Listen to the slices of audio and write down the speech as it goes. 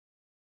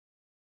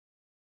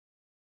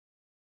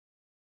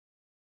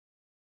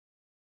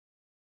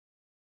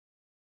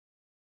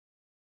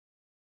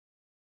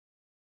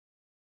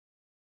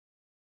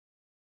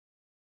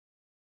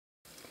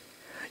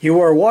You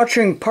are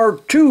watching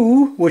part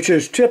 2, which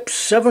is tip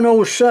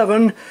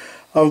 707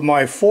 of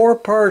my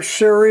 4-part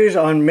series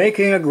on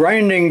making a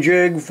grinding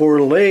jig for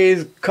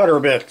lathe cutter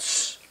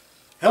bits.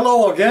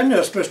 Hello again,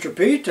 it's Mr.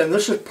 Pete, and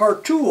this is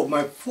part 2 of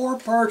my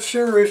 4-part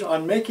series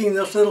on making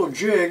this little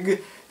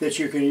jig that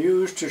you can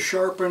use to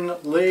sharpen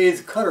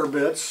lathe cutter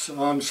bits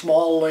on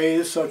small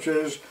lathes such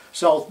as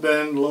South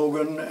Bend,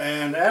 Logan,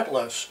 and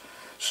Atlas.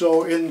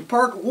 So in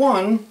part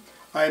 1,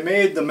 I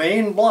made the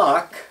main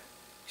block.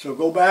 So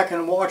go back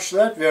and watch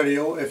that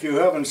video if you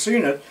haven't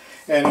seen it.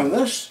 And in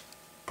this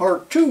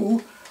part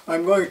 2,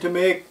 I'm going to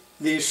make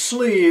these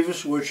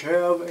sleeves which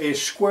have a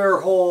square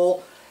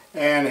hole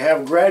and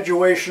have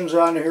graduations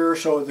on here.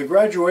 So the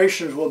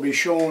graduations will be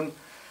shown,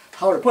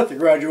 how to put the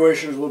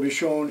graduations will be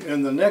shown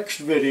in the next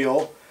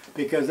video,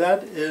 because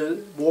that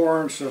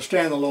warrants a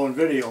standalone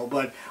video.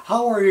 But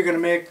how are you going to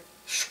make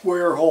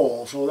square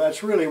holes? So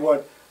that's really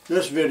what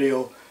this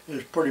video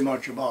is pretty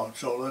much about.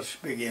 So let's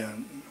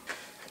begin.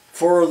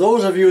 For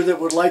those of you that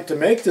would like to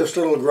make this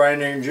little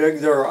grinding jig,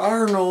 there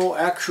are no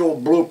actual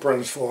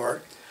blueprints for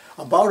it.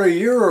 About a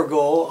year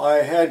ago, I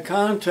had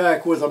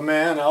contact with a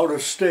man out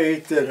of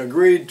state that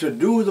agreed to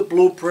do the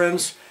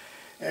blueprints,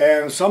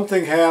 and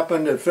something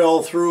happened, it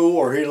fell through,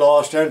 or he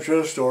lost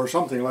interest, or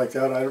something like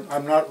that.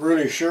 I'm not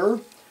really sure,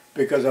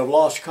 because I've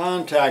lost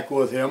contact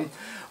with him.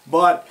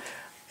 But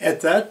at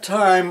that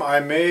time,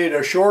 I made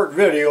a short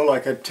video,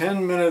 like a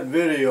 10-minute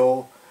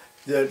video,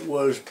 that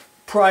was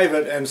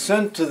private and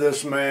sent to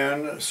this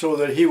man so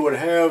that he would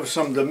have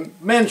some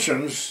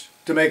dimensions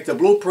to make the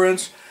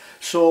blueprints.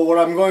 So what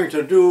I'm going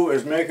to do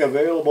is make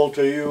available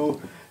to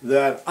you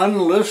that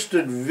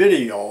unlisted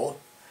video,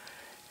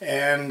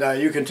 and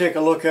you can take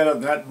a look at it,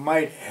 and that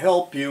might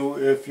help you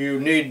if you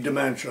need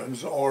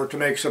dimensions or to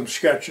make some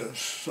sketches.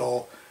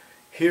 So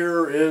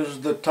here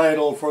is the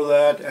title for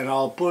that, and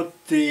I'll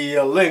put the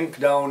link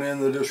down in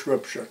the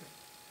description.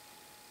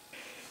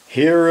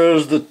 Here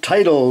is the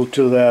title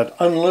to that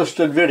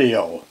unlisted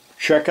video.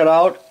 Check it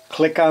out,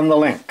 click on the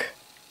link.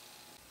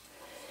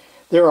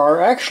 There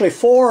are actually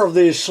 4 of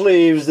these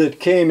sleeves that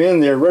came in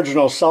the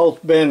original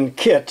South Bend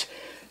kit.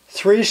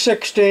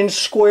 3/16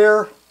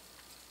 square,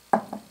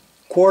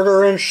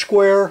 1/4 inch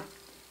square,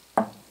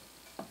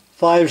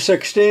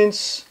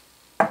 5/16,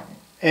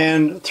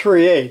 and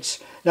 3/8.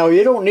 Now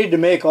you don't need to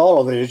make all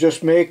of these,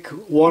 just make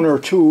 1 or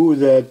 2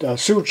 that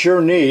suit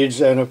your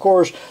needs. And of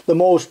course the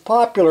most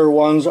popular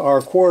ones are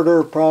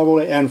 1/4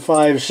 probably and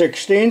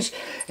 5/16.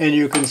 And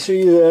you can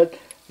see that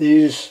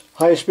these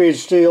high-speed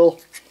steel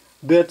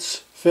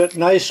bits fit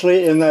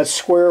nicely in that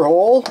square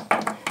hole,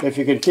 if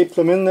you can keep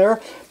them in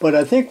there. But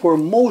I think we're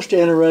most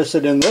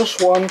interested in this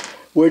one,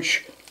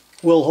 which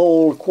will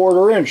hold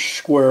 1/4 inch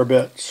square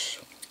bits.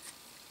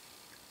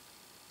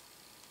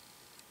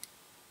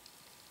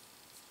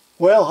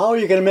 Well, how are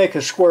you going to make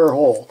a square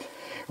hole?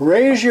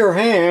 Raise your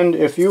hand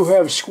if you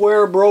have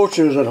square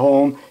broaches at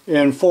home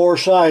in 4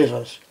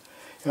 sizes.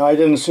 Now, I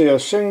didn't see a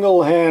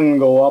single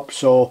hand go up,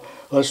 so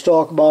let's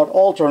talk about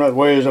alternate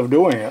ways of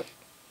doing it.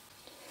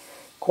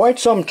 Quite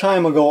some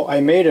time ago,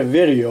 I made a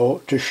video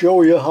to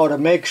show you how to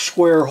make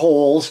square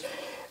holes,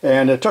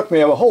 and it took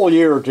me a whole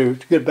year to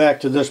get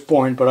back to this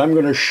point, but I'm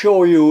going to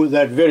show you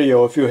that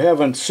video if you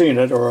haven't seen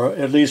it, or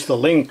at least the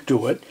link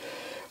to it.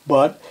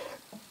 But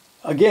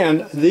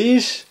again,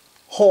 these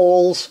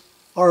holes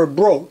are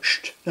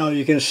broached. Now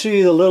you can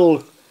see the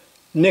little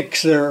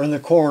nicks there in the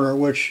corner,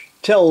 which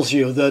tells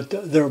you that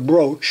they're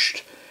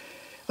broached.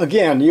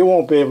 Again, you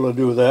won't be able to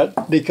do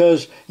that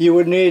because you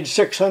would need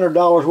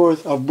 $600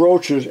 worth of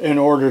broaches in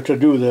order to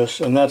do this,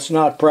 and that's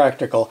not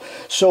practical.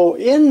 So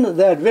in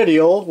that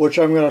video, which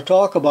I'm going to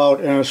talk about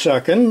in a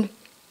second,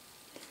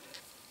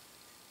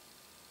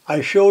 I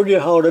showed you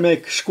how to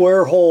make a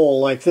square hole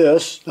like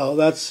this. Now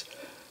that's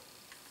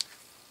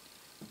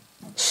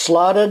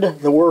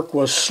slotted, the work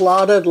was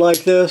slotted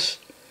like this,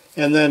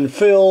 and then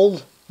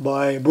filled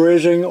by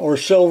brazing or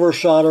silver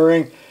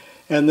soldering,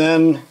 and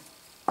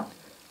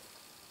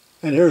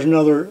here's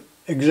another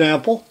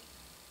example,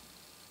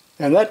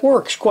 and that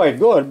works quite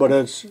good, but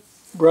it's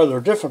rather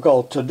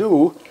difficult to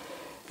do.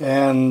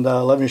 And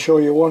let me show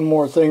you one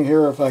more thing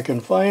here if I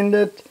can find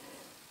it.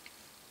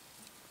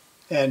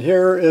 And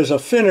here is a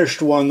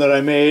finished one that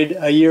I made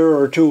a year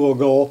or 2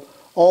 ago,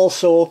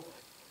 also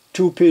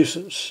 2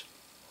 pieces.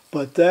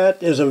 But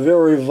that is a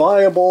very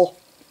viable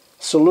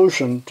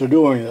solution to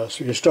doing this.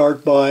 You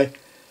start by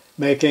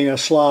making a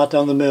slot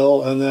on the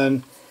mill, and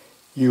then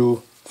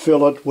you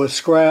fill it with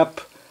scrap,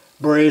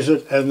 braze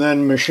it, and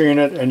then machine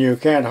it, and you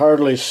can't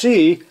hardly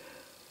see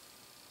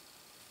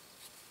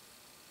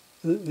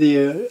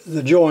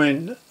the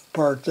join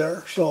part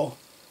there. So,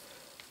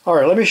 all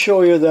right, let me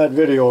show you that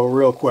video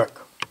real quick.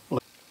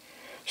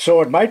 So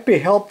it might be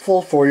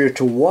helpful for you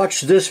to watch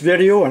this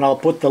video, and I'll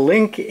put the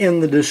link in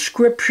the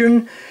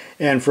description.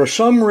 And for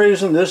some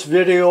reason this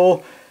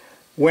video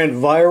went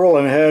viral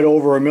and had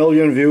over 1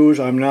 million views.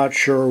 I'm not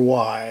sure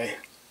why.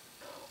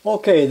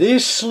 Okay,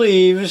 these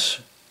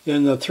sleeves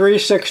in the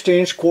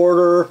 3/16,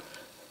 1/4,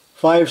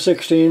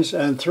 5/16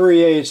 and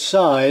 3/8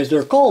 size.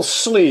 They're called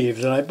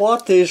sleeves, and I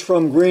bought these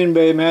from Green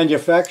Bay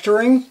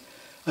Manufacturing.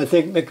 I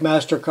think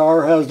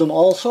McMaster-Carr has them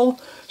also.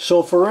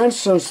 So for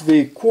instance,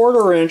 the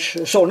 1/4 inch,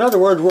 so in other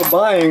words, we're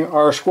buying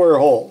our square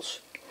holes.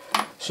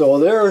 So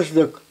there's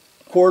the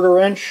 1/4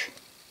 inch,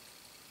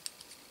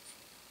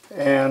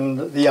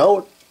 and the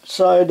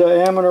outside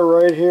diameter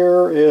right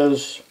here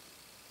is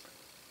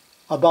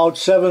about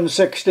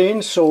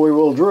 7/16, so we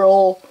will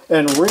drill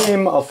and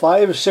ream a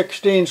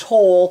 5/16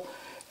 hole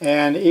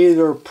and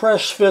either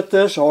press fit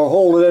this or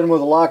hold it in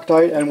with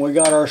Loctite, and we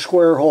got our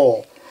square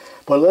hole.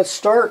 But let's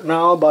start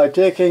now by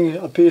taking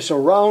a piece of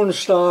round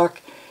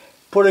stock,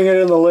 putting it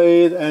in the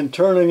lathe and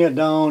turning it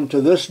down to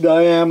this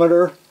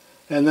diameter,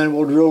 and then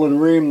we'll drill and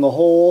ream the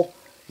hole.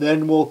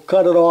 Then we'll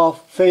cut it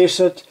off, face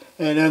it,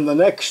 and in the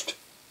next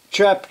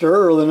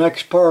chapter or the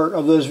next part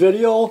of this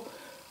video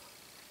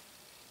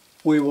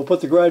we will put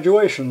the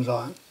graduations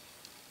on.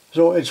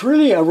 So it's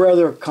really a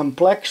rather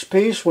complex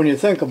piece when you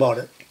think about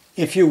it.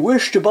 If you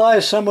wish to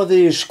buy some of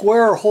these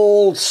square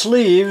hole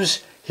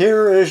sleeves,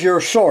 here is your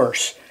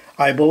source.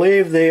 I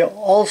believe they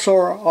also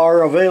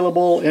are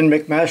available in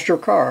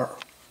McMaster-Carr.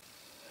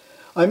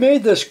 I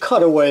made this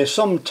cutaway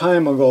some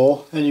time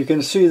ago, and you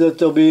can see that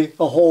there'll be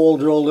a hole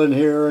drilled in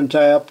here and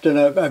tapped and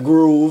a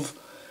groove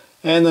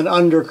and an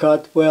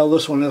undercut. Well,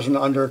 this one isn't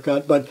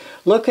undercut, but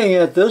looking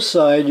at this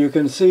side you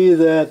can see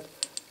that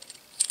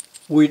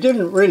we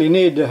didn't really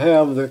need to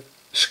have the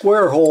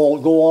square hole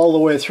go all the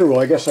way through.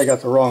 I guess I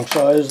got the wrong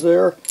size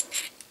there.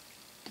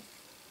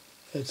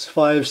 It's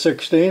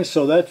 5/16,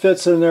 so that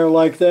fits in there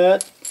like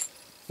that.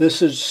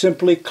 This is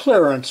simply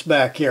clearance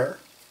back here.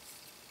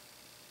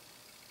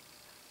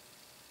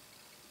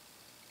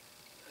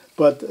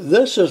 But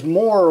this is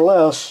more or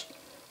less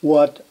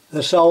what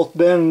the South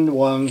Bend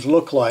ones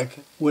look like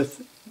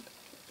with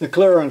the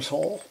clearance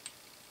hole.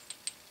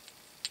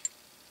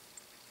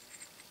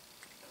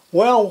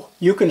 Well,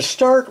 you can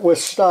start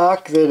with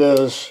stock that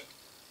is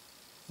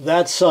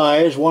that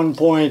size,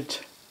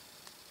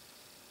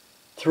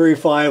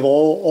 1.350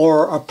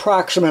 or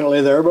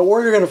approximately there, but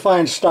where you're going to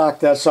find stock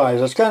that size.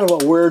 It's kind of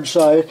a weird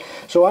size,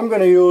 so I'm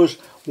going to use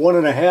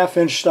 1.5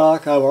 inch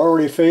stock. I've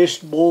already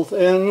faced both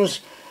ends.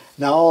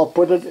 Now I'll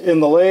put it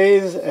in the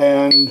lathe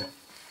and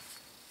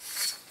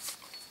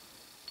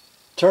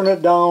turn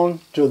it down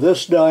to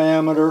this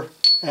diameter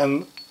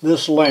and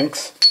this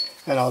length,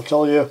 and I'll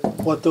tell you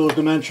what those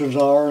dimensions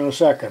are in a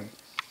second.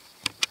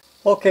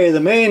 Okay, the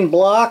main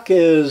block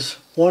is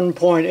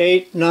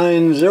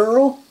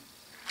 1.890,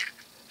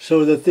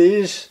 so that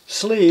these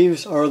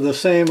sleeves are the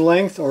same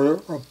length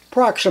or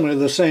approximately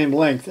the same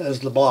length as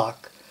the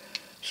block.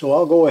 So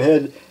I'll go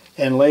ahead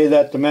and lay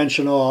that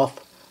dimension off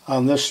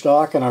on this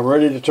stock, and I'm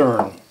ready to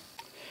turn.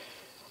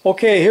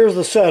 Okay, here's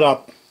the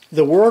setup.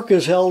 The work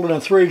is held in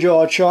a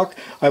 3-jaw chuck.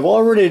 I've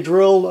already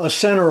drilled a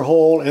center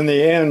hole in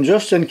the end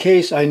just in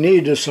case I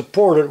need to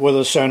support it with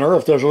a center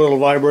if there's a little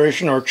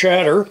vibration or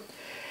chatter.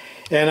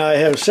 And I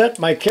have set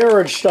my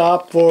carriage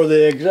stop for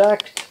the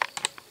exact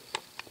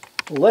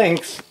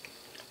length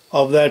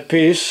of that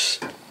piece.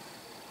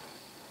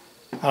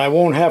 I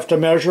won't have to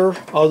measure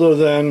other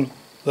than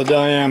the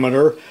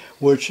diameter,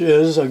 which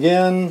is,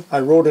 again, I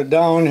wrote it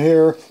down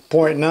here,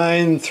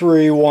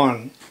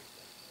 0.931.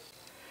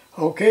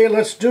 Okay,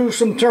 let's do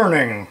some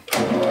turning.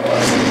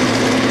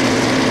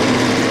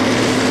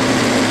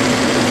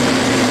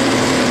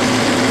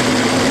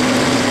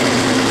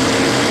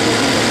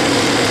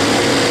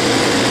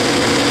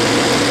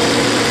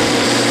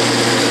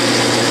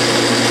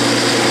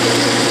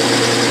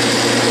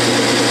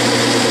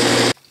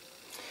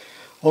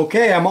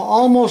 Okay, I'm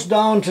almost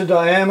down to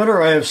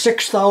diameter. I have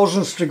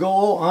 6/1000ths to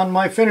go on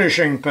my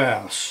finishing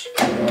pass.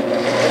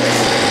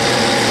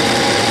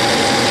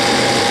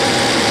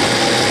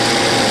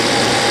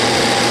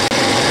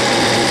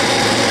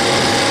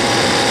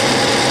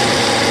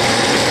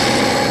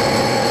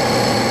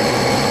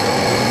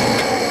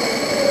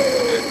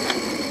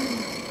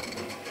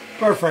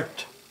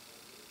 Perfect.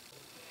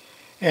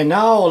 And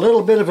now a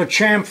little bit of a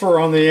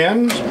chamfer on the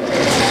end.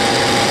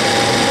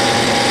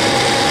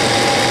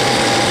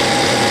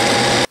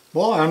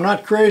 Well, I'm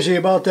not crazy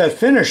about that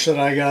finish that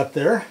I got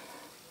there.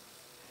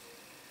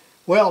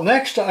 Well,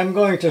 next I'm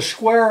going to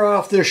square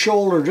off this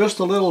shoulder just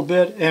a little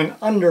bit and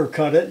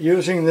undercut it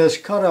using this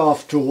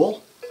cutoff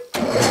tool.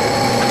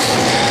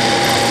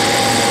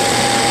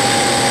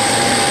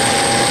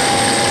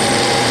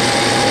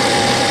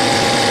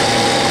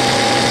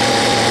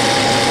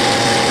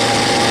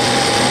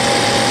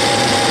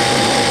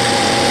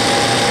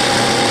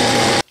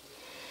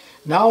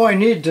 Now I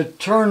need to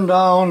turn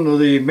down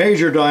the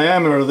major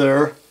diameter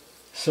there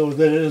so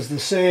that it is the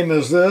same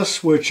as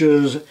this, which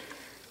is,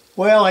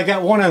 well, I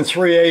got 1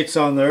 3/8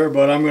 on there,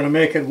 but I'm going to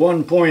make it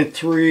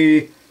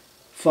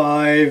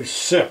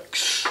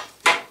 1.356.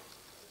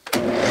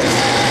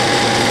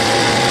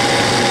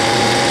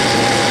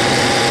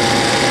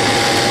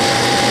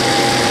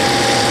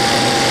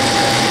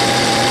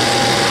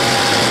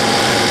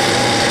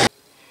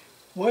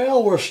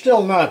 Well, we're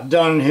still not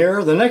done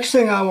here. The next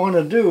thing I want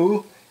to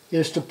do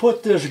is to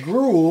put this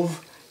groove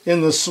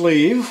in the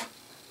sleeve,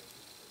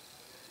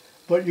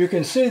 but you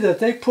can see that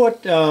they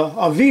put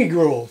a V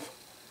groove.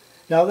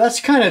 Now that's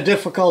kind of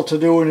difficult to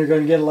do when you're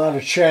going to get a lot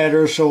of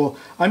chatter, so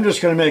I'm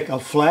just going to make a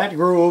flat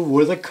groove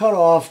with a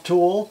cutoff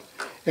tool,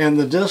 and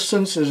the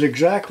distance is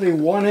exactly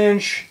 1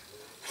 inch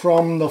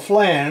from the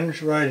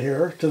flange right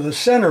here to the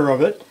center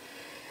of it.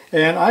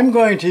 And I'm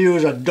going to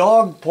use a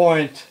dog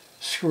point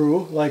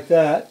screw like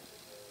that.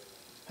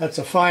 That's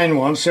a fine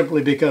one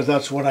simply because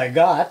that's what I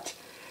got.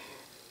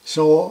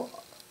 So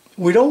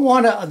we don't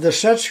want the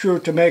set screw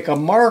to make a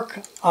mark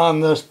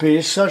on this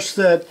piece such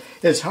that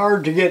it's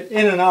hard to get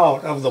in and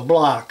out of the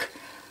block.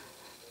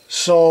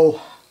 So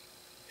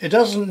it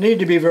doesn't need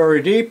to be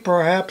very deep,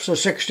 perhaps a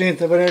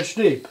 1/16 of an inch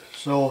deep.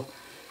 So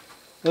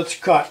let's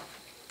cut.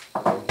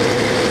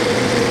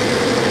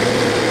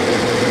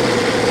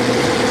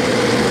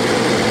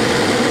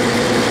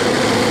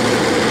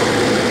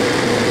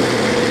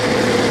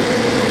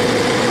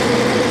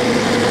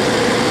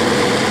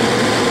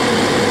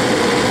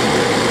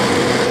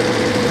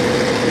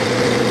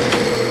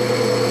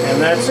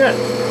 That's it.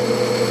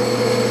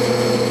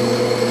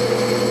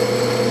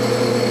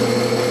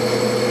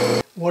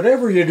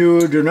 Whatever you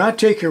do, do not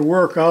take your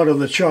work out of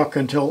the chuck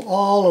until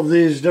all of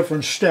these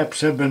different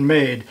steps have been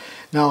made.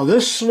 Now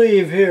this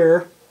sleeve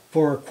here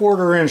for a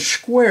 1/4 inch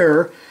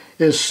square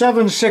is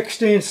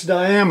 7/16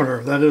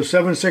 diameter. That is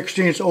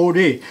 7/16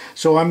 OD.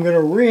 So I'm going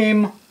to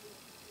ream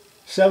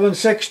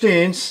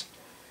 7/16.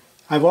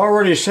 I've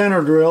already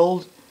center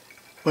drilled.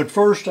 But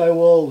first I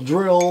will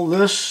drill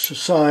this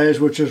size,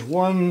 which is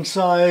one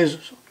size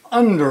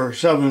under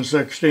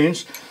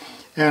 7/16.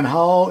 And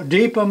how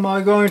deep am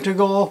I going to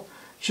go?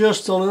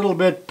 Just a little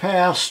bit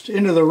past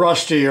into the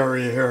rusty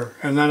area here.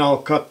 And then I'll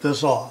cut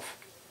this off.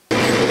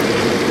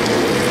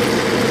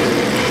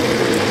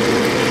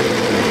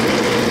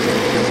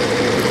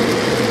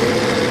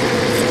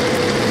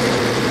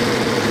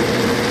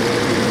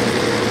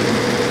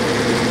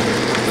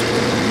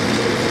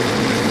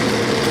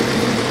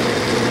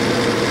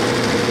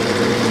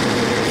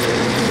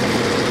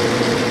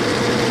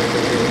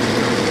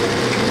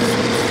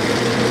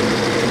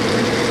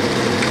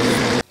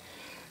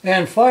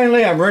 And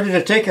finally, I'm ready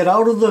to take it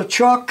out of the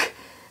chuck,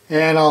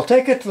 and I'll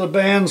take it to the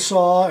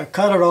bandsaw,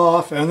 cut it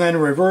off, and then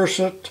reverse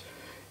it,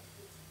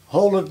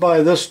 hold it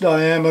by this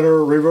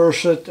diameter,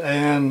 reverse it,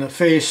 and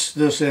face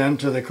this end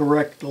to the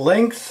correct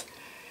length.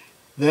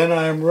 Then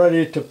I'm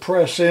ready to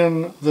press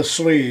in the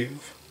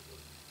sleeve.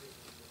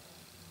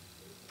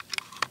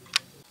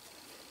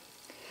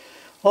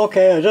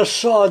 Okay, I just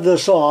sawed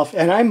this off,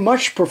 and I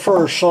much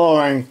prefer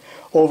sawing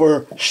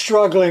over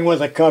struggling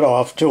with a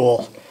cutoff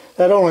tool.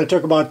 That only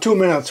took about 2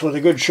 minutes with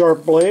a good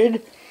sharp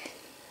blade.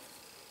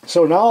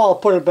 So now I'll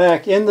put it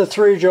back in the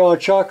 3-jaw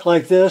chuck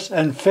like this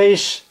and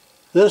face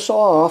this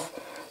off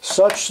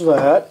such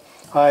that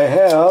I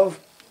have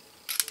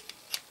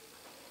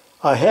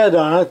a head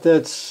on it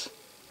that's,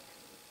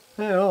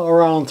 you know,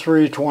 around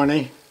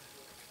 320.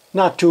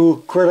 Not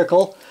too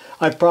critical.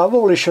 I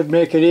probably should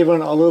make it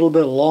even a little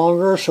bit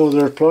longer so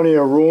there's plenty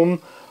of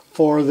room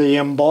for the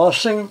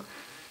embossing.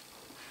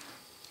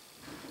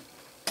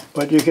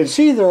 But you can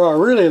see there are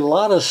really a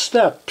lot of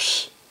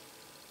steps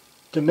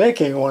to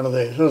making one of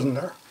these, isn't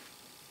there?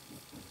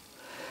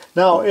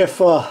 Now, if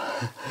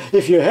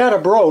you had a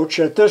broach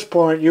at this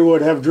point, you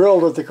would have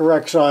drilled it the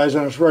correct size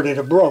and it's ready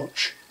to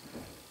broach.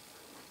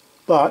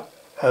 But,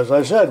 as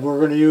I said, we're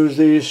going to use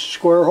these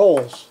square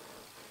holes.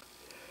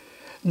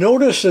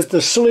 Notice that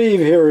the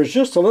sleeve here is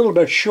just a little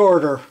bit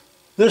shorter.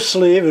 This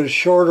sleeve is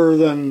shorter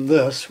than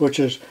this,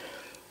 which is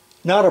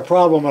not a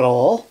problem at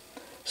all.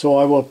 So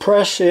I will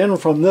press in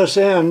from this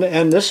end,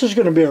 and this is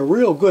going to be a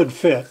real good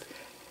fit.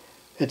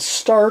 It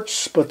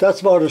starts, but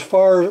that's about as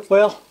far,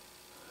 well,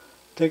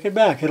 take it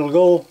back. It'll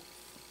go,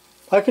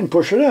 I can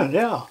push it in,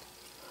 yeah.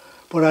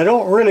 But I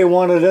don't really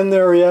want it in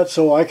there yet,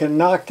 so I can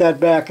knock that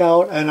back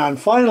out. And on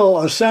final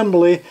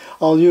assembly,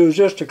 I'll use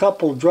just a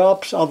couple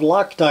drops of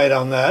Loctite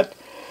on that.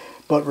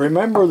 But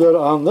remember that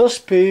on this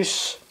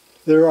piece,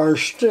 there are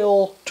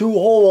still 2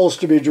 holes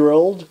to be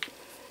drilled,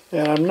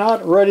 and I'm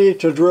not ready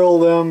to drill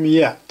them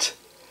yet,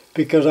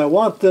 because I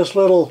want this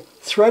little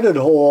threaded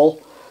hole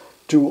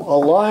to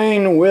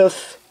align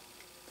with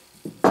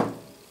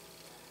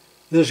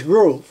this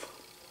groove.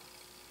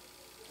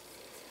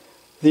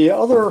 The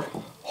other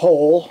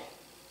hole,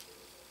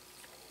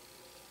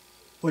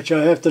 which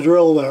I have to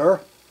drill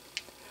there,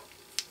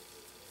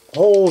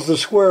 holds the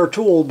square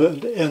tool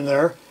bit in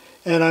there,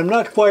 and I'm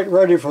not quite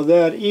ready for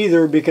that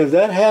either because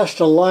that has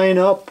to line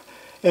up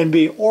and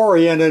be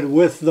oriented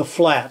with the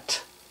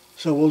flat.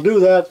 So we'll do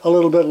that a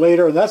little bit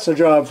later, and that's a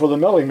job for the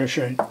milling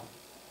machine.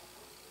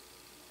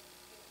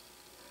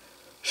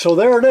 So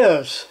there it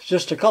is.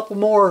 Just a couple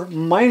more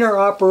minor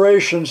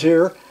operations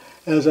here,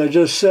 as I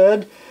just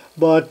said,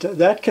 but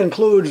that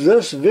concludes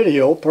this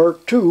video,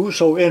 part 2.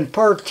 So in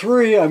part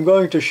 3, I'm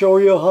going to show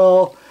you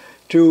how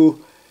to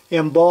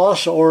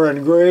emboss or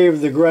engrave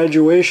the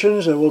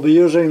graduations, and we'll be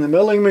using the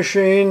milling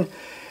machine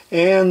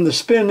and the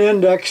spin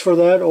index for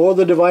that, or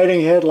the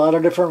dividing head, a lot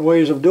of different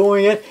ways of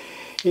doing it.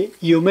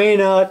 You may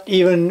not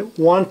even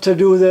want to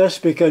do this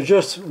because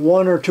just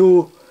 1 or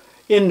 2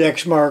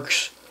 index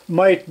marks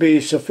might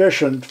be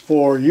sufficient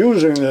for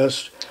using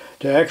this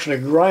to actually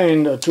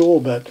grind a tool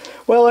bit.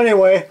 Well,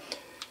 anyway,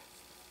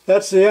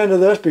 that's the end of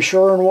this. Be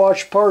sure and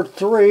watch part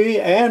 3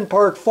 and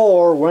part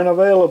 4 when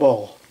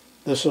available.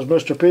 This is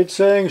Mr. Pete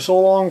saying so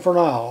long for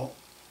now.